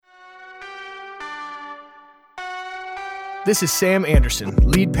This is Sam Anderson,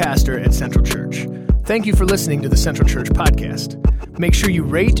 lead pastor at Central Church. Thank you for listening to the Central Church podcast. Make sure you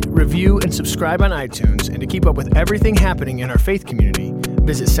rate, review, and subscribe on iTunes, and to keep up with everything happening in our faith community,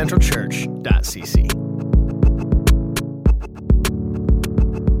 visit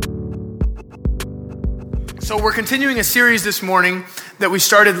centralchurch.cc. So we're continuing a series this morning that we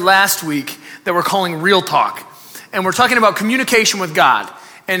started last week that we're calling Real Talk. And we're talking about communication with God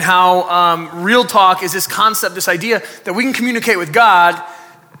and how real talk is this concept, this idea that we can communicate with God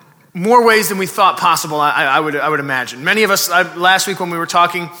more ways than we thought possible, I would imagine. Many of us, last week when we were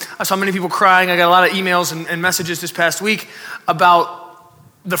talking, I saw many people crying. I got a lot of emails and messages this past week about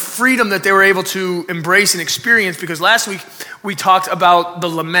the freedom that they were able to embrace and experience, because last week we talked about the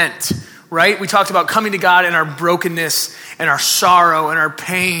lament, right? We talked about coming to God in our brokenness and our sorrow and our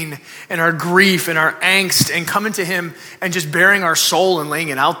pain and our grief and our angst, and coming to him and just bearing our soul and laying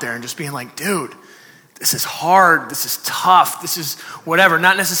it out there and just being like, dude, this is hard, this is tough, this is whatever.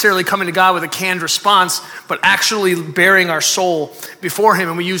 Not necessarily coming to God with a canned response, but actually bearing our soul before him.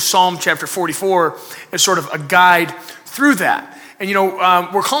 And we use Psalm chapter 44 as sort of a guide through that. And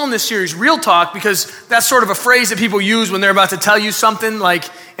we're calling this series Real Talk because that's sort of a phrase that people use when they're about to tell you something, like,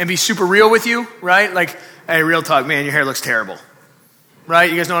 and be super real with you, right? Like, hey, real talk, man, your hair looks terrible,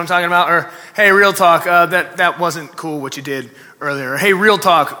 right? You guys know what I'm talking about? Or, hey, real talk, that wasn't cool what you did earlier. Or, hey, real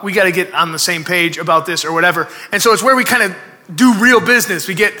talk, we got to get on the same page about this or whatever. And so it's where we kind of do real business.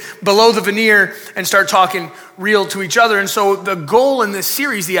 We get below the veneer and start talking real to each other. And so the goal in this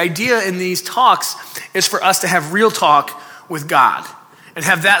series, the idea in these talks, is for us to have real talk with God and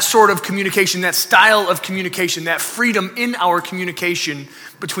have that sort of communication, that style of communication, that freedom in our communication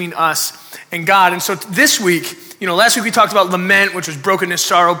between us and God. And so this week, last week we talked about lament, which was brokenness,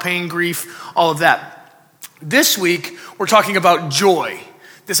 sorrow, pain, grief, all of that. This week, we're talking about joy,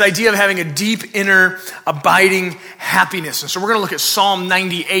 this idea of having a deep inner abiding happiness. And so we're going to look at Psalm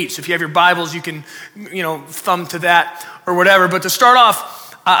 98. So if you have your Bibles, you can, thumb to that or whatever. But to start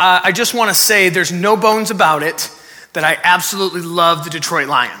off, I just want to say there's no bones about it that I absolutely love the Detroit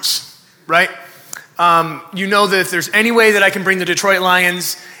Lions, right? You know that if there's any way that I can bring the Detroit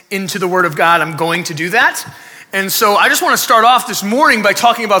Lions into the Word of God, I'm going to do that. And so I just want to start off this morning by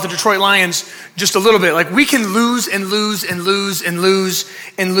talking about the Detroit Lions just a little bit. Like, we can lose and lose and lose and lose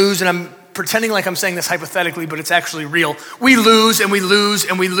and lose, and I'm pretending like I'm saying this hypothetically, but it's actually real. We lose and we lose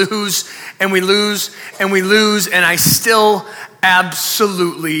and we lose and we lose and we lose, and I still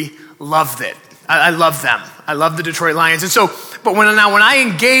absolutely love it. I love them. I love the Detroit Lions. And so, but when I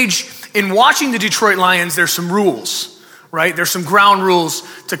engage in watching the Detroit Lions, there's some rules, right? There's some ground rules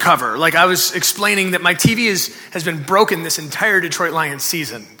to cover. Like, I was explaining that my TV has been broken this entire Detroit Lions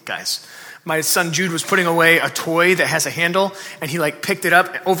season, guys. My son Jude was putting away a toy that has a handle, and he picked it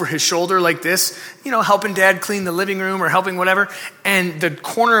up over his shoulder like this, helping dad clean the living room or helping whatever. And the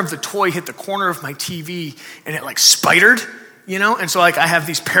corner of the toy hit the corner of my TV, and it spidered. And so I have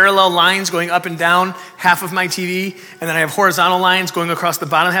these parallel lines going up and down half of my TV, and then I have horizontal lines going across the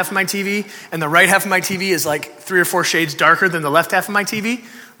bottom half of my TV, and the right half of my TV is 3 or 4 shades darker than the left half of my TV,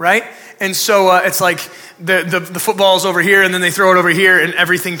 right? And so it's like the football's over here, and then they throw it over here, and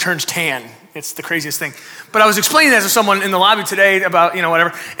everything turns tan. It's the craziest thing. But I was explaining that to someone in the lobby today about,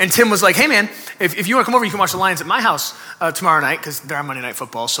 whatever, and Tim was like, hey man, if you want to come over, you can watch the Lions at my house tomorrow night, because they're on Monday Night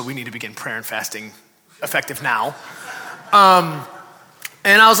Football, so we need to begin prayer and fasting effective now. And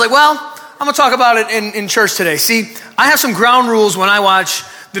I was like, well, I'm going to talk about it in church today. See, I have some ground rules when I watch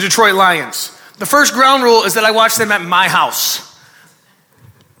the Detroit Lions. The first ground rule is that I watch them at my house.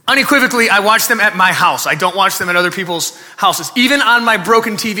 Unequivocally, I watch them at my house. I don't watch them at other people's houses. Even on my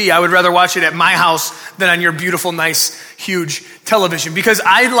broken TV, I would rather watch it at my house than on your beautiful, nice, huge television, because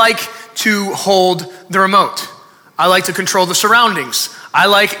I like to hold the remote. I like to control the surroundings. I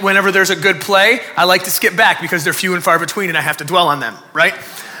like, whenever there's a good play, I like to skip back because they're few and far between and I have to dwell on them, right?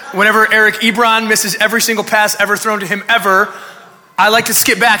 Whenever Eric Ebron misses every single pass ever thrown to him ever, I like to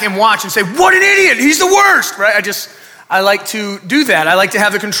skip back and watch and say, what an idiot, he's the worst, right? I like to do that. I like to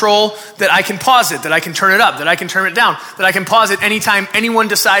have the control that I can pause it, that I can turn it up, that I can turn it down, that I can pause it anytime anyone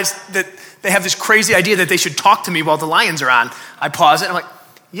decides that they have this crazy idea that they should talk to me while the Lions are on. I pause it, I'm like,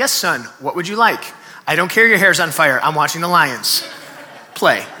 yes, son, what would you like? I don't care your hair's on fire, I'm watching the Lions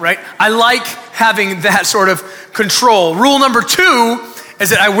play, right? I like having that sort of control. Rule number 2 is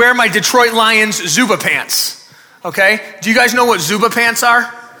that I wear my Detroit Lions Zuba pants, okay? Do you guys know what Zuba pants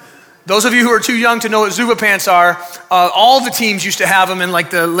are? Those of you who are too young to know what Zuba pants are, all the teams used to have them in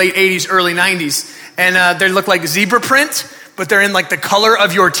the late 80s, early 90s. And they look like zebra print, but they're in the color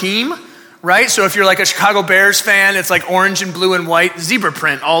of your team, right? So if you're like a Chicago Bears fan, it's like orange and blue and white zebra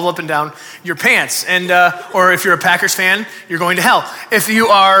print all up and down your pants. And or if you're a Packers fan, you're going to hell. If you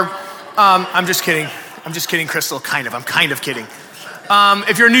are, I'm just kidding, Crystal, kind of. I'm kind of kidding.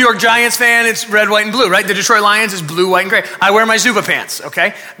 If you're a New York Giants fan, it's red, white, and blue, right? The Detroit Lions is blue, white, and gray. I wear my Zuba pants,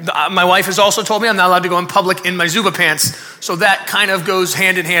 okay? My wife has also told me I'm not allowed to go in public in my Zuba pants, so that kind of goes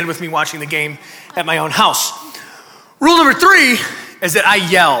hand in hand with me watching the game at my own house. Rule number 3 is that I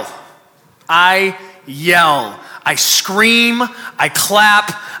yell. I scream, I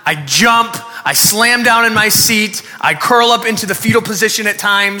clap, I jump, I slam down in my seat, I curl up into the fetal position at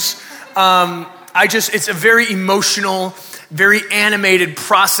times. It's a very emotional, very animated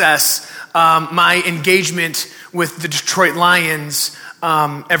process, my engagement with the Detroit Lions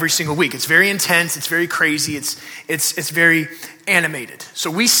every single week. It's very intense, it's very crazy, it's very animated. So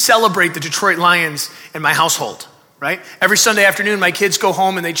we celebrate the Detroit Lions in my household, right? Every Sunday afternoon, my kids go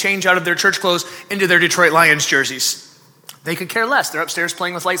home and they change out of their church clothes into their Detroit Lions jerseys. They could care less. They're upstairs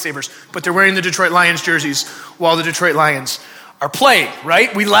playing with lightsabers, but they're wearing the Detroit Lions jerseys while the Detroit Lions are playing,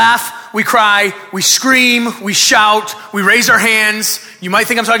 right? We laugh, we cry, we scream, we shout, we raise our hands. You might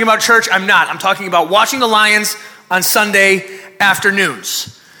think I'm talking about church. I'm not. I'm talking about watching the Lions on Sunday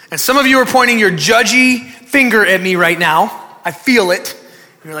afternoons. And some of you are pointing your judgy finger at me right now. I feel it.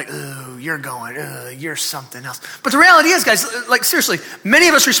 You're like, oh, you're going, you're something else. But the reality is, guys, like seriously, many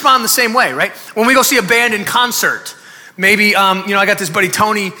of us respond the same way, right? When we go see a band in concert, maybe, I got this buddy,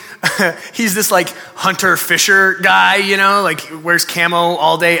 Tony. He's this like hunter fisher guy, like wears camo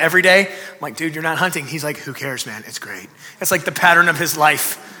all day, every day. I'm like, dude, you're not hunting. He's like, who cares, man? It's great. It's like the pattern of his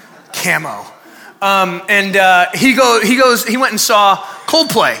life, camo. He went and saw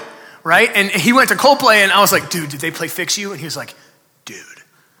Coldplay, right? And he went to Coldplay and I was like, dude, did they play Fix You? And he was like, dude,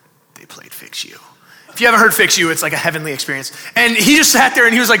 they played Fix You. If you haven't heard Fix You, it's like a heavenly experience. And he just sat there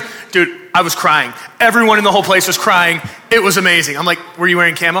and he was like, dude, I was crying. Everyone in the whole place was crying. It was amazing. I'm like, were you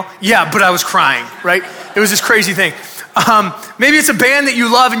wearing camo? Yeah, but I was crying, right? It was this crazy thing. Maybe it's a band that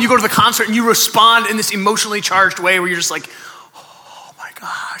you love and you go to the concert and you respond in this emotionally charged way where you're just like, oh my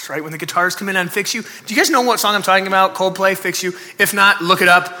gosh, right? When the guitars come in on Fix You. Do you guys know what song I'm talking about? Coldplay, Fix You. If not, look it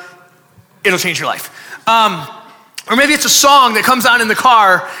up. It'll change your life. Or maybe it's a song that comes on in the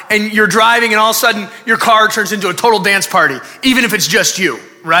car and you're driving and all of a sudden your car turns into a total dance party, even if it's just you,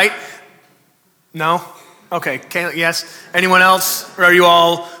 right? No? Okay, yes? Anyone else? Or are you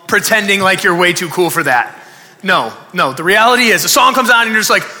all pretending like you're way too cool for that? No. The reality is, a song comes on and you're just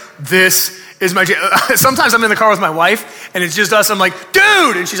like, this is my jam. Sometimes I'm in the car with my wife and it's just us. I'm like,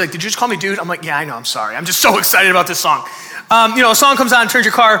 dude! And she's like, did you just call me dude? I'm like, yeah, I know, I'm sorry. I'm just so excited about this song. A song comes on and turns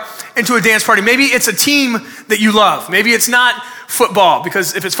your car into a dance party. Maybe it's a team that you love. Maybe it's not football,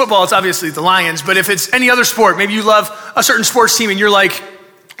 because if it's football, it's obviously the Lions. But if it's any other sport, maybe you love a certain sports team and you're like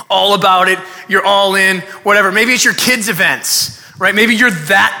all about it. You're all in, whatever. Maybe it's your kids' events, right? Maybe you're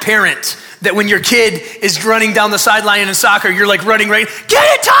that parent that when your kid is running down the sideline in soccer, you're like running right,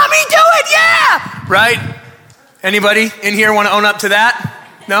 get it, Tommy, do it, yeah! Right? Anybody in here want to own up to that?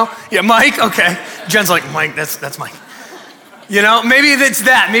 No? Yeah, Mike? Okay. Jen's like, Mike, that's Mike. Maybe it's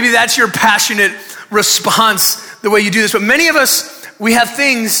that. Maybe that's your passionate response, the way you do this. But many of us, we have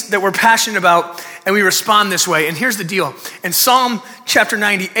things that we're passionate about and we respond this way. And here's the deal. In Psalm chapter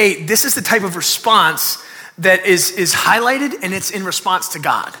 98, this is the type of response that is highlighted, and it's in response to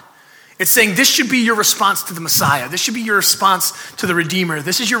God. It's saying this should be your response to the Messiah. This should be your response to the Redeemer.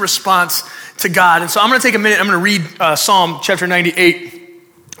 This is your response to God. And so I'm going to take a minute. I'm going to read Psalm chapter 98.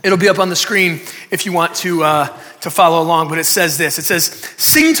 It'll be up on the screen if you want to follow along, but it says this. It says,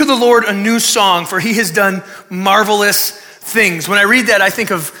 sing to the Lord a new song, for he has done marvelous things. When I read that, I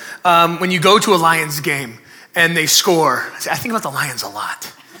think of when you go to a Lions game and they score. I think about the Lions a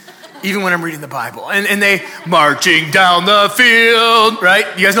lot, even when I'm reading the Bible. And they marching down the field, right?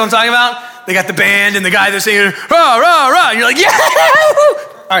 You guys know what I'm talking about? They got the band and the guy that's singing, rah, rah, rah. And you're like, yeah!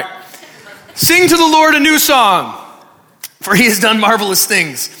 All right. Sing to the Lord a new song, for he has done marvelous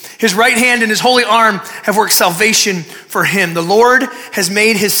things. His right hand and his holy arm have worked salvation for him. The Lord has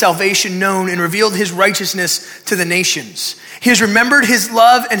made his salvation known and revealed his righteousness to the nations. He has remembered his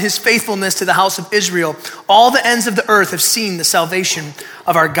love and his faithfulness to the house of Israel. All the ends of the earth have seen the salvation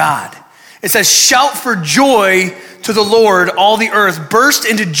of our God. It says, shout for joy to the Lord, all the earth. Burst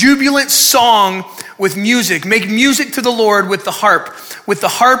into jubilant song with music. Make music to the Lord with the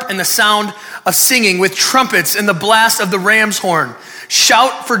harp and the sound of singing, with trumpets and the blast of the ram's horn.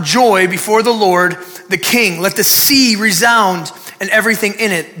 Shout for joy before the Lord, the King. Let the sea resound and everything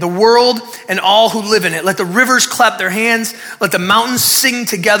in it, the world and all who live in it. Let the rivers clap their hands. Let the mountains sing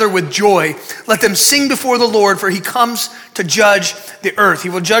together with joy. Let them sing before the Lord, for he comes to judge the earth. He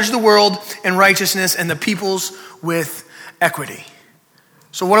will judge the world in righteousness and the peoples with equity.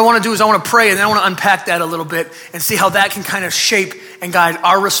 So what I want to do is I want to pray, and then I want to unpack that a little bit and see how that can kind of shape and guide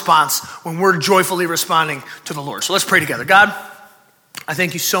our response when we're joyfully responding to the Lord. So let's pray together. God, I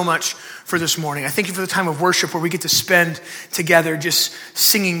thank you so much for this morning. I thank you for the time of worship where we get to spend together just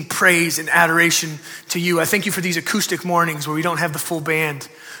singing praise and adoration to you. I thank you for these acoustic mornings where we don't have the full band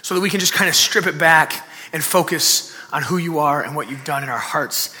so that we can just kind of strip it back and focus on who you are and what you've done in our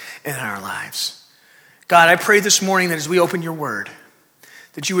hearts and in our lives. God, I pray this morning that as we open your word,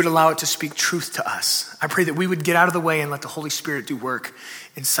 that you would allow it to speak truth to us. I pray that we would get out of the way and let the Holy Spirit do work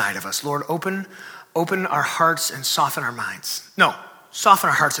inside of us. Lord, open our hearts and soften our minds. No, soften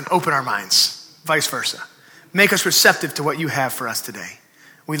our hearts and open our minds, vice versa. Make us receptive to what you have for us today.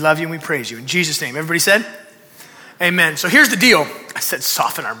 We love you and we praise you. In Jesus' name, everybody said? Amen. So here's the deal. I said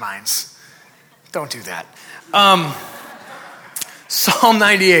soften our minds. Don't do that. Psalm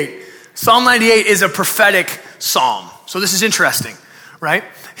 98. Psalm 98 is a prophetic psalm. So this is interesting. Right?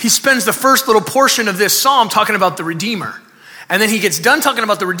 He spends the first little portion of this psalm talking about the Redeemer. And then he gets done talking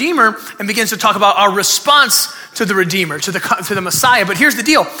about the Redeemer and begins to talk about our response to the Redeemer, to the Messiah. But here's the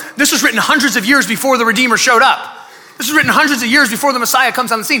deal. This was written hundreds of years before the Redeemer showed up. This was written hundreds of years before the Messiah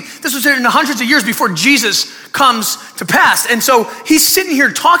comes on the scene. This was written hundreds of years before Jesus comes to pass. And so he's sitting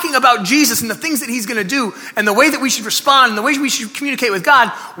here talking about Jesus and the things that he's going to do and the way that we should respond and the way we should communicate with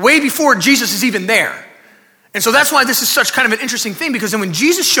God way before Jesus is even there. And so that's why this is such kind of an interesting thing, because then when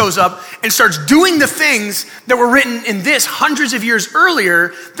Jesus shows up and starts doing the things that were written in this hundreds of years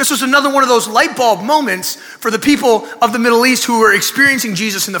earlier, this was another one of those light bulb moments for the people of the Middle East who were experiencing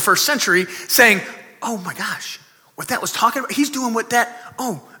Jesus in the first century, saying, oh my gosh, what that was talking about, he's doing what that,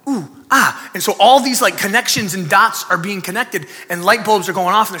 And so all these like connections and dots are being connected and light bulbs are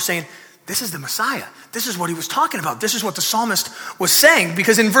going off and they're saying, this is the Messiah. This is what he was talking about. This is what the psalmist was saying.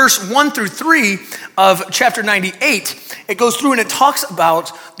 Because in verse 1 through 3 of chapter 98, it goes through and it talks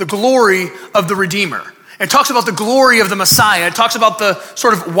about the glory of the Redeemer. It talks about the glory of the Messiah. It talks about the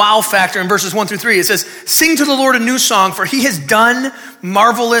sort of wow factor in verses 1 through 3. It says, sing to the Lord a new song, for he has done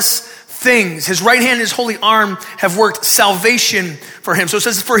marvelous things. His right hand and his holy arm have worked salvation for him. So it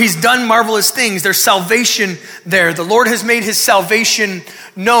says, for he's done marvelous things. There's salvation there. The Lord has made his salvation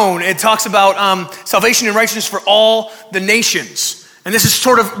known. It talks about salvation and righteousness for all the nations. And this is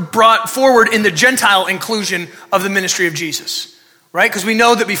sort of brought forward in the Gentile inclusion of the ministry of Jesus. Right? Because we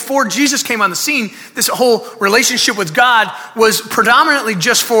know that before Jesus came on the scene, this whole relationship with God was predominantly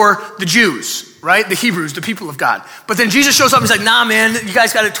just for the Jews, right? The Hebrews, the people of God. But then Jesus shows up and he's like, nah, man, you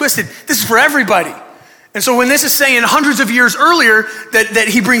guys got it twisted. This is for everybody. And so when this is saying hundreds of years earlier that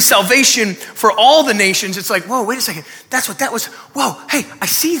he brings salvation for all the nations, it's like, whoa, wait a second. That's what that was. Whoa, hey, I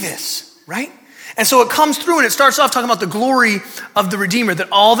see this, right? And so it comes through and it starts off talking about the glory of the Redeemer,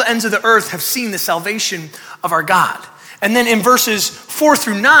 that all the ends of the earth have seen the salvation of our God. And then in verses 4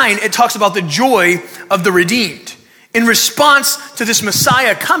 through 9, it talks about the joy of the redeemed. In response to this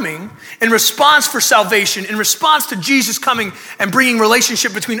Messiah coming, in response for salvation, in response to Jesus coming and bringing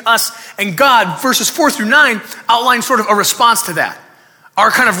relationship between us and God, verses 4 through 9 outline sort of a response to that, our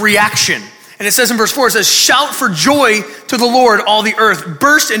kind of reaction. And it says in verse 4, it says, shout for joy to the Lord, all the earth.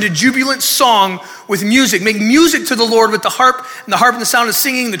 Burst into jubilant song with music. Make music to the Lord with the harp and the sound of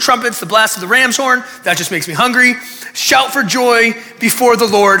singing, the trumpets, the blast of the ram's horn. That just makes me hungry. Shout for joy before the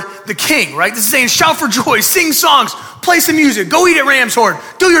Lord, the King, right? This is saying shout for joy, sing songs, play some music, go eat at ram's horn,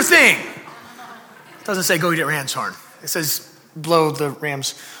 do your thing. It doesn't say go eat at ram's horn. It says blow the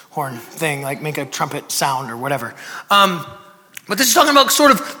ram's horn thing, like make a trumpet sound or whatever. But this is talking about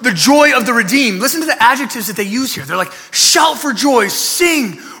sort of the joy of the redeemed. Listen to the adjectives that they use here. They're like, shout for joy,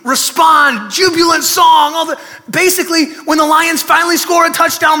 sing, respond, jubilant song. Basically, when the Lions finally score a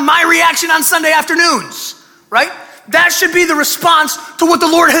touchdown, my reaction on Sunday afternoons, right? That should be the response to what the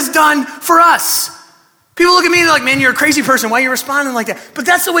Lord has done for us. People look at me and they're like, man, you're a crazy person. Why are you responding like that? But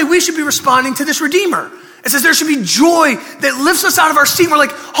that's the way we should be responding to this Redeemer. It says there should be joy that lifts us out of our seat. We're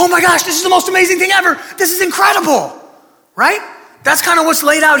like, oh my gosh, this is the most amazing thing ever. This is incredible, right? That's kind of what's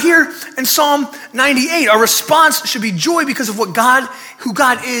laid out here in Psalm 98. Our response should be joy because of who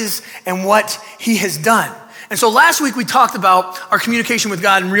God is and what he has done. And so last week we talked about our communication with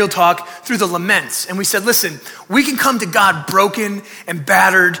God in Real Talk through the laments. And we said, listen, we can come to God broken and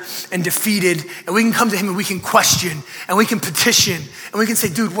battered and defeated. And we can come to him and we can question and we can petition. And we can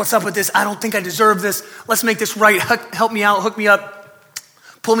say, dude, what's up with this? I don't think I deserve this. Let's make this right. Help me out, hook me up.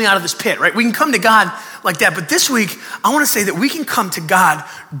 Pull me out of this pit, right? We can come to God like that. But this week, I want to say that we can come to God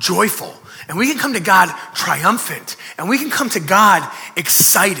joyful. And we can come to God triumphant. And we can come to God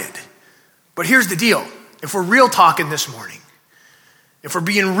excited. But here's the deal. If we're real talking this morning, if we're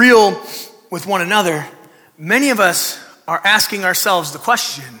being real with one another, many of us are asking ourselves the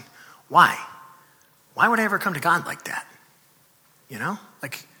question, why? Why would I ever come to God like that? You know?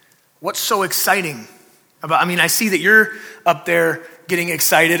 Like, what's so exciting about, I see that you're up there getting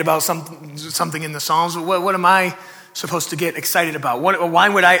excited about something in the Psalms. What am I supposed to get excited about? Why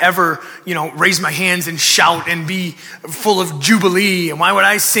would I ever, raise my hands and shout and be full of jubilee? And why would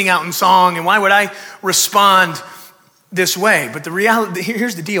I sing out in song? And why would I respond this way? But the reality,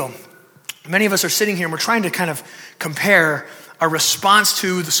 here's the deal. Many of us are sitting here and we're trying to kind of compare our response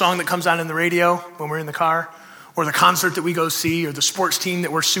to the song that comes on in the radio when we're in the car, or the concert that we go see, or the sports team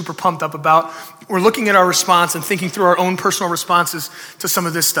that we're super pumped up about. We're looking at our response and thinking through our own personal responses to some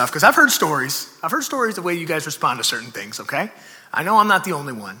of this stuff. Because I've heard stories the way you guys respond to certain things, okay? I know I'm not the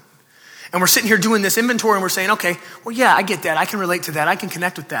only one. And we're sitting here doing this inventory and we're saying, okay, well, yeah, I get that. I can relate to that. I can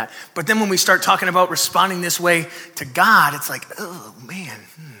connect with that. But then when we start talking about responding this way to God, it's like, oh, man,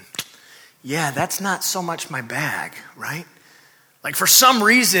 yeah, that's not so much my bag, right? Like for some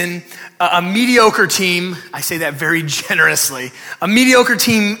reason, a mediocre team, I say that very generously, a mediocre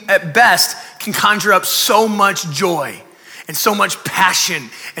team at best can conjure up so much joy and so much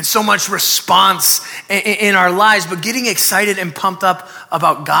passion and so much response in our lives. But getting excited and pumped up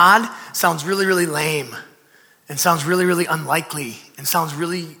about God sounds really, really lame and sounds really, really unlikely and sounds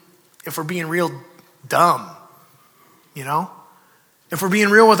really, if we're being real, dumb, If we're being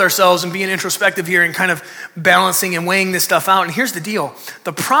real with ourselves and being introspective here and kind of balancing and weighing this stuff out. And here's the deal.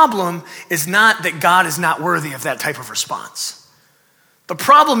 The problem is not that God is not worthy of that type of response. The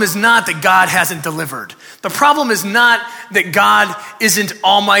problem is not that God hasn't delivered. The problem is not that God isn't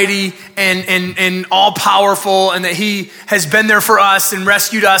almighty and all-powerful and that he has been there for us and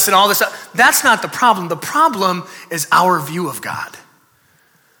rescued us and all this stuff. That's not the problem. The problem is our view of God.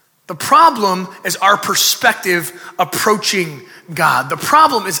 The problem is our perspective approaching God. The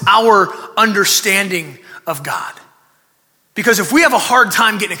problem is our understanding of God. Because if we have a hard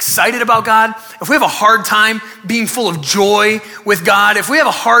time getting excited about God, if we have a hard time being full of joy with God, if we have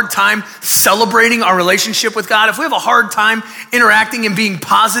a hard time celebrating our relationship with God, if we have a hard time interacting and being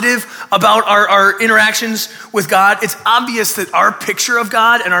positive about our interactions with God, it's obvious that our picture of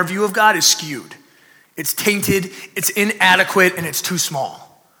God and our view of God is skewed. It's tainted, it's inadequate, and it's too small.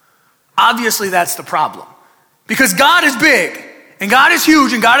 Obviously, that's the problem. Because God is big, and God is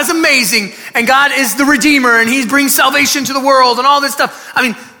huge, and God is amazing, and God is the Redeemer, and he brings salvation to the world, and all this stuff.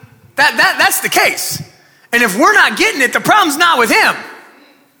 That's the case. And if we're not getting it, the problem's not with him.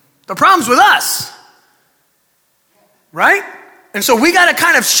 The problem's with us. Right? And so we got to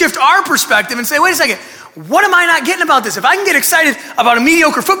kind of shift our perspective and say, wait a second, what am I not getting about this? If I can get excited about a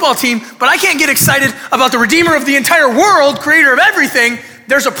mediocre football team, but I can't get excited about the Redeemer of the entire world, creator of everything,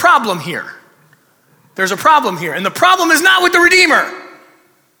 there's a problem here. There's a problem here. And the problem is not with the Redeemer.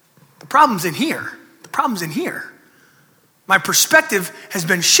 The problem's in here. The problem's in here. My perspective has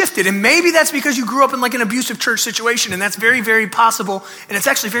been shifted. And maybe that's because you grew up in like an abusive church situation. And that's very, very possible. And it's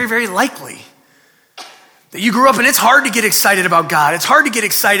actually very, very likely that you grew up and it's hard to get excited about God. It's hard to get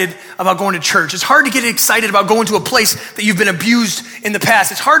excited about going to church. It's hard to get excited about going to a place that you've been abused in the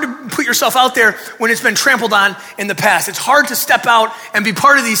past. It's hard to put yourself out there when it's been trampled on in the past. It's hard to step out and be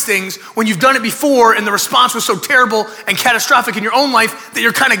part of these things when you've done it before and the response was so terrible and catastrophic in your own life that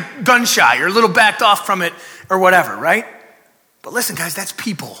you're kind of gun shy. You're a little backed off from it or whatever, right? But listen, guys, that's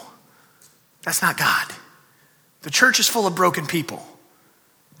people. That's not God. The church is full of broken people.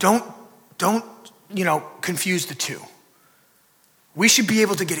 Don't confuse the two. We should be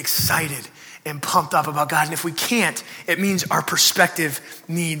able to get excited and pumped up about God. And if we can't, it means our perspective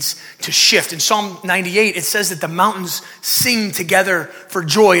needs to shift. In Psalm 98, it says that the mountains sing together for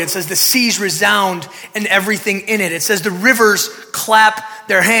joy. It says the seas resound and everything in it. It says the rivers clap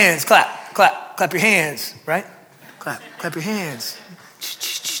their hands. Clap, clap, clap your hands, right? Clap, clap your hands.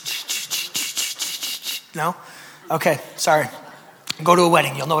 No? Okay, sorry. Go to a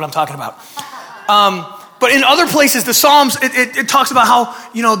wedding. You'll know what I'm talking about. But in other places, the Psalms, it talks about how,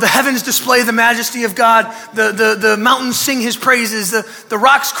 the heavens display the majesty of God, the mountains sing his praises, the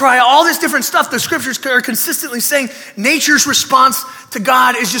rocks cry, all this different stuff. The scriptures are consistently saying nature's response to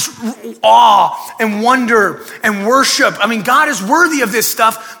God is just awe and wonder and worship. God is worthy of this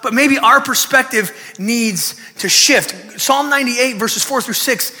stuff, but maybe our perspective needs to shift. Psalm 98 verses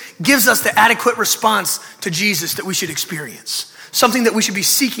 4-6 gives us the adequate response to Jesus that we should experience. something that we should be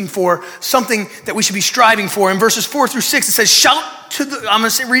seeking for, something that we should be striving for. In verses 4-6, it says, I'm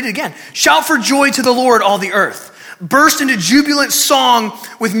going to read it again. Shout for joy to the Lord, all the earth. Burst into jubilant song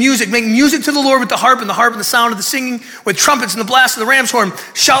with music. Make music to the Lord with the harp and the sound of the singing, with trumpets and the blast of the ram's horn.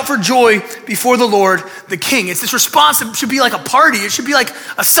 Shout for joy before the Lord, the King. It's this response that should be like a party. It should be like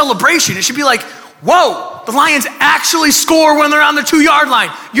a celebration. It should be like, whoa, the Lions actually score when they're on the 2-yard line.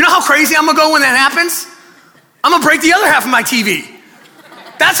 You know how crazy I'm going to go when that happens? I'm going to break the other half of my TV.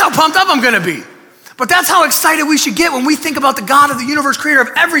 That's how pumped up I'm going to be. But that's how excited we should get when we think about the God of the universe, creator of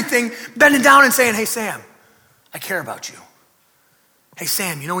everything, bending down and saying, hey, Sam, I care about you. Hey,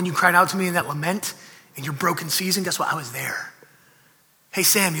 Sam, you know when you cried out to me in that lament in your broken season? Guess what? I was there. Hey,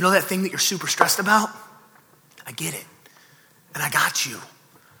 Sam, you know that thing that you're super stressed about? I get it. And I got you.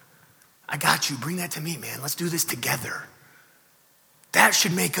 I got you. Bring that to me, man. Let's do this together. That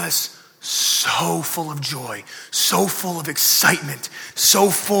should make us so full of joy, so full of excitement, so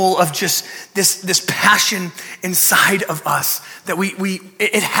full of just this passion inside of us that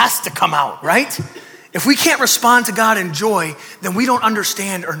it has to come out, right? If we can't respond to God in joy, then we don't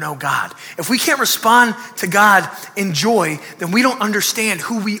understand or know God. If we can't respond to God in joy, then we don't understand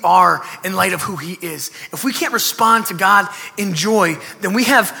who we are in light of who he is. If we can't respond to God in joy, then we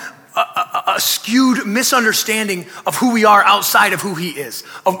have a skewed misunderstanding of who we are outside of who he is.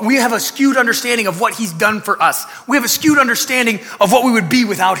 We have a skewed understanding of what he's done for us. We have a skewed understanding of what we would be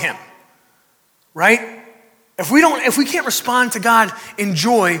without him, right? If we can't respond to God in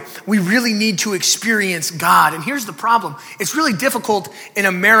joy, we really need to experience God. And here's the problem. It's really difficult in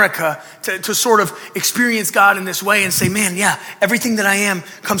America to sort of experience God in this way and say, man, yeah, everything that I am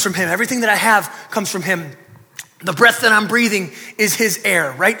comes from him. Everything that I have comes from him. The breath that I'm breathing is his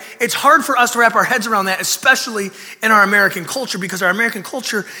air, right? It's hard for us to wrap our heads around that, especially in our American culture, because our American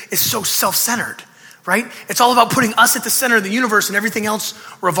culture is so self-centered, right? It's all about putting us at the center of the universe and everything else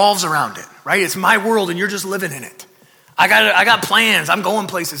revolves around it, right? It's my world and you're just living in it. I got plans, I'm going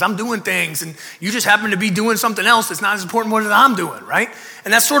places, I'm doing things, and you just happen to be doing something else that's not as important as what I'm doing, right?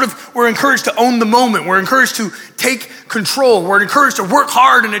 And that's sort of, we're encouraged to own the moment. We're encouraged to take control. We're encouraged to work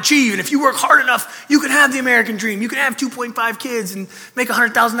hard and achieve. And if you work hard enough, you can have the American dream. You can have 2.5 kids and make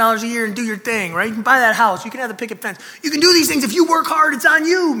 $100,000 a year and do your thing, right? You can buy that house. You can have the picket fence. You can do these things. If you work hard, it's on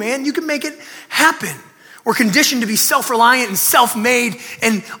you, man. You can make it happen. We're conditioned to be self-reliant and self-made.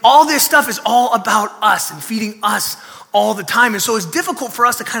 And all this stuff is all about us and feeding us all the time. And so it's difficult for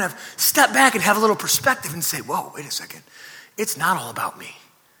us to kind of step back and have a little perspective and say, whoa, wait a second. It's not all about me.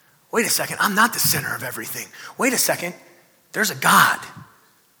 Wait a second, I'm not the center of everything. Wait a second, there's a God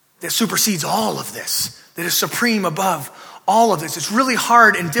that supersedes all of this, that is supreme above all of this. It's really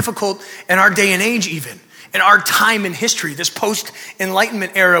hard and difficult in our day and age even, in our time in history, this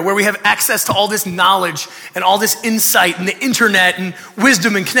post-Enlightenment era where we have access to all this knowledge and all this insight and the internet and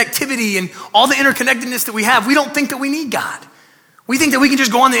wisdom and connectivity and all the interconnectedness that we have. We don't think that we need God. We think that we can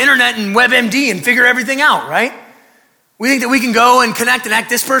just go on the internet and WebMD and figure everything out, right? We think that we can go and connect and ask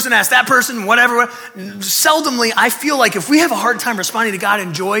this person, ask that person, whatever. Seldomly, I feel like if we have a hard time responding to God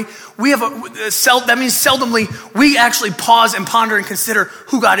in joy, that means seldomly we actually pause and ponder and consider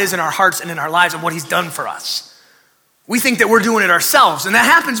who God is in our hearts and in our lives and what he's done for us. We think that we're doing it ourselves, and that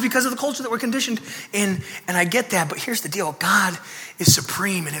happens because of the culture that we're conditioned in, and I get that, but here's the deal. God is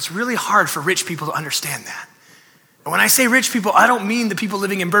supreme, and it's really hard for rich people to understand that. And when I say rich people, I don't mean the people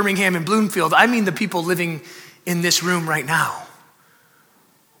living in Birmingham and Bloomfield. I mean the people living in this room right now.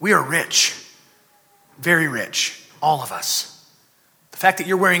 We are rich, very rich, all of us. The fact that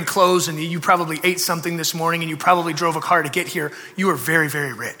you're wearing clothes and you probably ate something this morning and you probably drove a car to get here, you are very,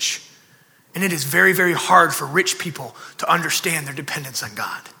 very rich. And it is very, very hard for rich people to understand their dependence on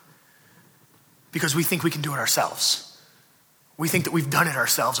God because we think we can do it ourselves. We think that we've done it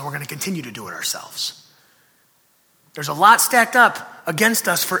ourselves and we're going to continue to do it ourselves. There's a lot stacked up against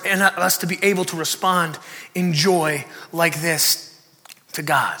us for us to be able to respond in joy like this to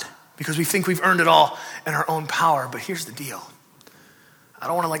God because we think we've earned it all in our own power. But here's the deal. I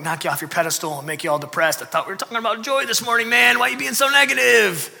don't want to knock you off your pedestal and make you all depressed. I thought we were talking about joy this morning, man. Why are you being so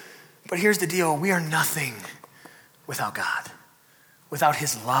negative? But here's the deal. We are nothing without God, without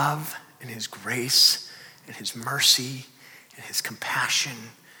his love and his grace and his mercy and his compassion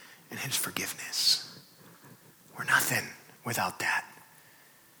and his forgiveness. We're nothing without that.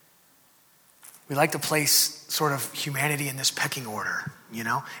 We like to place sort of humanity in this pecking order,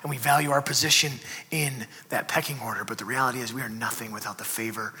 and we value our position in that pecking order, but the reality is we are nothing without the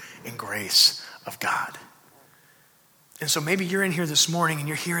favor and grace of God. And so maybe you're in here this morning and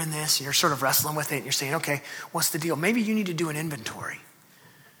you're hearing this and you're sort of wrestling with it and you're saying, okay, what's the deal? Maybe you need to do an inventory.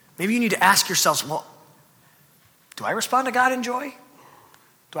 Maybe you need to ask yourselves, well, do I respond to God in joy?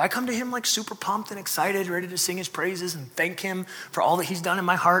 Do I come to him like super pumped and excited, ready to sing his praises and thank him for all that he's done in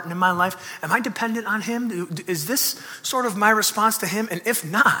my heart and in my life? Am I dependent on him? Is this sort of my response to him? And if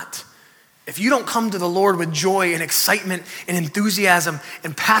not, if you don't come to the Lord with joy and excitement and enthusiasm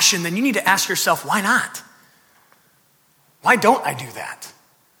and passion, then you need to ask yourself, why not? Why don't I do that?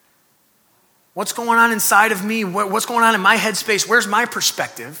 What's going on inside of me? What's going on in my headspace? Where's my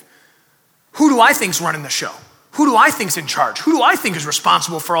perspective? Who do I think's running the show? Who do I think's in charge? Who do I think is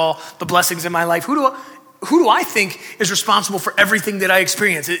responsible for all the blessings in my life? Who do I think is responsible for everything that I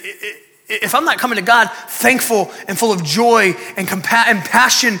experience? If I'm not coming to God thankful and full of joy and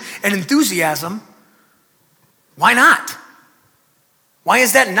passion and enthusiasm, why not? Why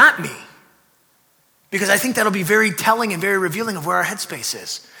is that not me? Because I think that'll be very telling and very revealing of where our headspace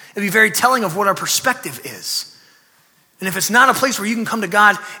is. It'll be very telling of what our perspective is. And if it's not a place where you can come to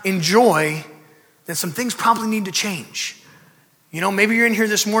God in joy, then some things probably need to change. You know, maybe you're in here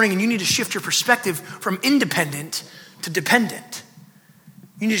this morning and you need to shift your perspective from independent to dependent.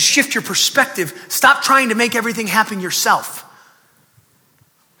 You need to shift your perspective. Stop trying to make everything happen yourself.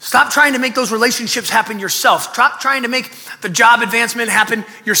 Stop trying to make those relationships happen yourself. Stop trying to make the job advancement happen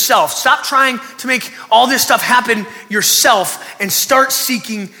yourself. Stop trying to make all this stuff happen yourself and start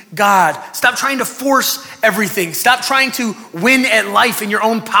seeking God. Stop trying to force everything. Stop trying to win at life in your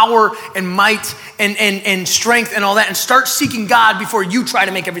own power and might and strength and all that, and start seeking God before you try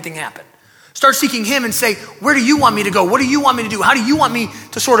to make everything happen. Start seeking him and say, where do you want me to go? What do you want me to do? How do you want me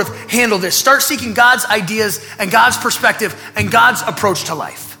to sort of handle this? Start seeking God's ideas and God's perspective and God's approach to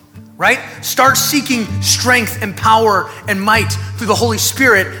life. Right? Start seeking strength and power and might through the Holy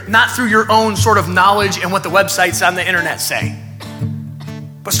Spirit, not through your own sort of knowledge and what the websites on the internet say.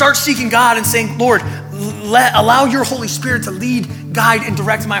 But start seeking God and saying, Lord, allow your Holy Spirit to lead, guide, and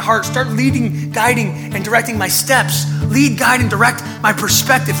direct my heart. Start leading, guiding, and directing my steps. Lead, guide, and direct my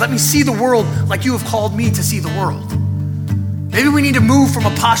perspective. Let me see the world like you have called me to see the world. Maybe we need to move from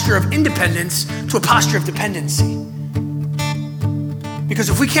a posture of independence to a posture of dependency. Because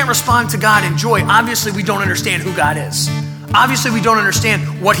if we can't respond to God in joy, obviously we don't understand who God is. Obviously we don't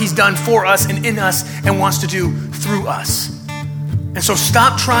understand what he's done for us and in us and wants to do through us. And so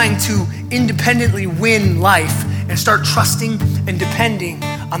stop trying to independently win life and start trusting and depending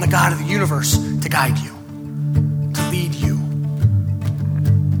on the God of the universe to guide you, to lead you.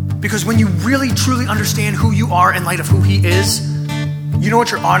 Because when you really truly understand who you are in light of who he is, you know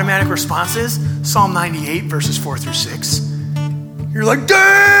what your automatic response is? Psalm 98 verses 4-6. You're like,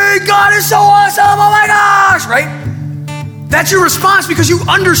 dang, God is so awesome, oh my gosh, right? That's your response because you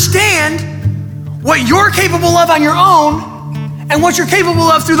understand what you're capable of on your own and what you're capable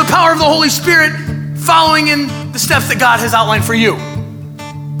of through the power of the Holy Spirit following in the steps that God has outlined for you.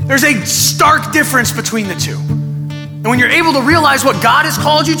 There's a stark difference between the two. And when you're able to realize what God has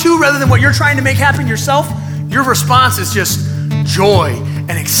called you to rather than what you're trying to make happen yourself, your response is just joy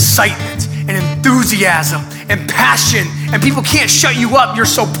and excitement and enthusiasm and passion, and people can't shut you up. You're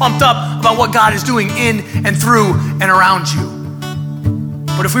so pumped up about what God is doing in and through and around you.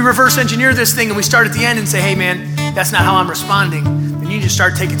 But if we reverse engineer this thing and we start at the end and say, hey man, that's not how I'm responding, then you need to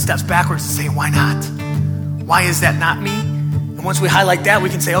start taking steps backwards and say, why not? Why is that not me? And once we highlight that, we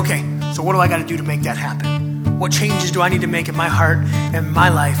can say, okay, so what do I got to do to make that happen? What changes do I need to make in my heart and my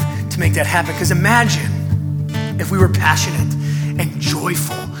life to make that happen? Because imagine if we were passionate and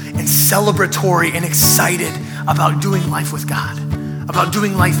joyful and celebratory and excited about doing life with God, about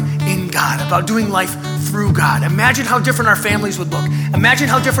doing life in God, about doing life through God. Imagine how different our families would look. Imagine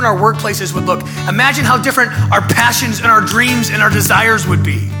how different our workplaces would look. Imagine how different our passions and our dreams and our desires would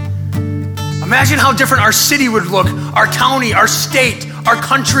be. Imagine how different our city would look, our county, our state, our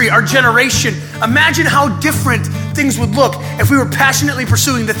country, our generation. Imagine how different things would look if we were passionately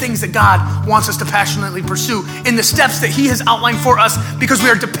pursuing the things that God wants us to passionately pursue in the steps that he has outlined for us because we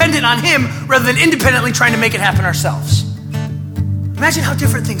are dependent on him rather than independently trying to make it happen ourselves. Imagine how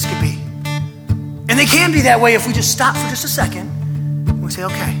different things could be. And they can be that way if we just stop for just a second and we say,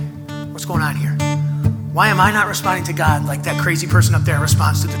 okay, what's going on here? Why am I not responding to God like that crazy person up there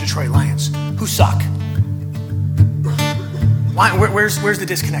responds to the Detroit Lions, who suck? Where's the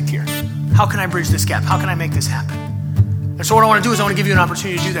disconnect here? How can I bridge this gap? How can I make this happen? And so what I want to do is I want to give you an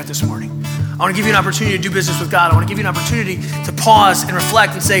opportunity to do that this morning. I want to give you an opportunity to do business with God. I want to give you an opportunity to pause and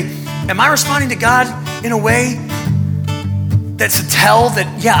reflect and say, am I responding to God in a way that's a tell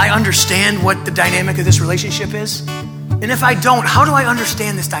that, yeah, I understand what the dynamic of this relationship is? And if I don't, how do I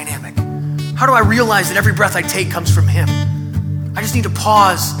understand this dynamic? How do I realize that every breath I take comes from him? I just need to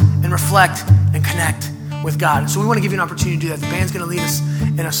pause and reflect and connect with God. So we want to give you an opportunity to do that. The band's going to lead us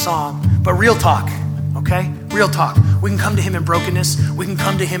in a song. But real talk, okay? Real talk. We can come to him in brokenness. We can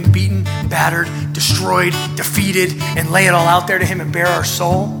come to him beaten, battered, destroyed, defeated, and lay it all out there to him and bare our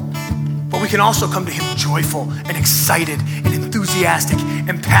soul. But we can also come to him joyful and excited and enthusiastic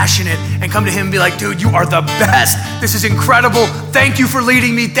and passionate and come to him and be like, dude, you are the best. This is incredible. Thank you for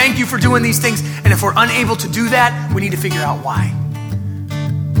leading me. Thank you for doing these things. And if we're unable to do that, we need to figure out why.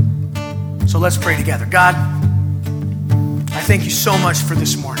 So let's pray together. God, I thank you so much for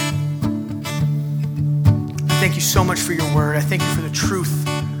this morning. I thank you so much for your word. I thank you for the truth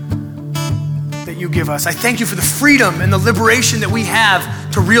that you give us. I thank you for the freedom and the liberation that we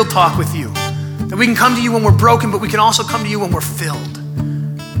have to real talk with you. That we can come to you when we're broken, but we can also come to you when we're filled.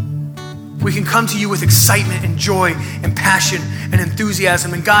 We can come to you with excitement and joy and passion and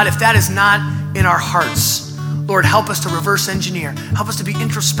enthusiasm. And God, if that is not in our hearts, Lord, help us to reverse engineer. Help us to be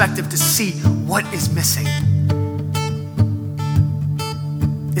introspective to see what is missing.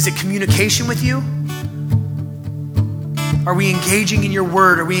 Is it communication with you? Are we engaging in your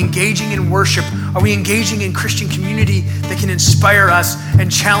word? Are we engaging in worship? Are we engaging in Christian community that can inspire us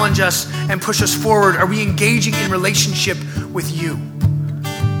and challenge us and push us forward? Are we engaging in relationship with you?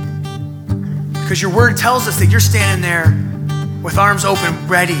 Because your word tells us that you're standing there with arms open,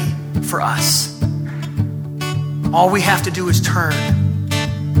 ready for us. All we have to do is turn.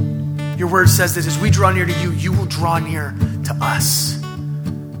 Your word says that as we draw near to you, you will draw near to us.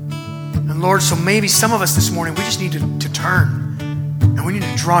 And Lord, so maybe some of us this morning, we just need to turn and we need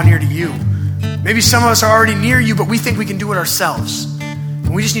to draw near to you. Maybe some of us are already near you, but we think we can do it ourselves.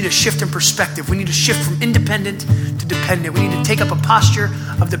 And we just need a shift in perspective. We need to shift from independent to dependent. We need to take up a posture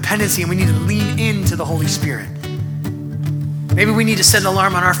of dependency and we need to lean into the Holy Spirit. Maybe we need to set an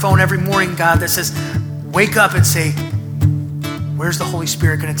alarm on our phone every morning, God, that says, wake up and say, where's the Holy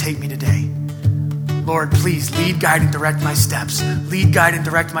Spirit going to take me today? Lord, please lead, guide, and direct my steps. Lead, guide, and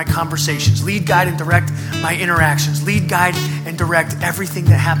direct my conversations. Lead, guide, and direct my interactions. Lead, guide, and direct everything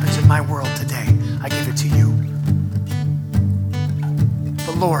that happens in my world today. I give it to you.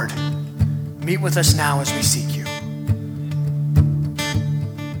 But Lord, meet with us now as we seek you.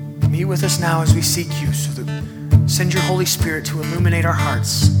 Meet with us now as we seek you. So that send your Holy Spirit to illuminate our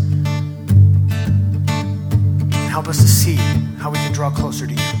hearts. Help us to see how we can draw closer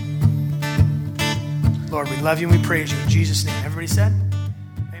to you. Lord, we love you and we praise you. In Jesus' name. Everybody said?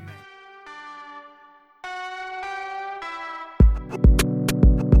 Amen.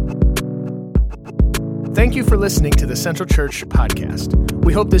 Thank you for listening to the Central Church podcast.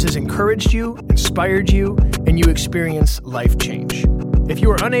 We hope this has encouraged you, inspired you, and you experience life change. If you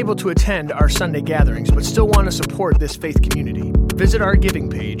are unable to attend our Sunday gatherings but still want to support this faith community, visit our giving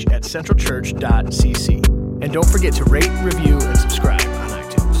page at centralchurch.cc. And don't forget to rate, review, and subscribe.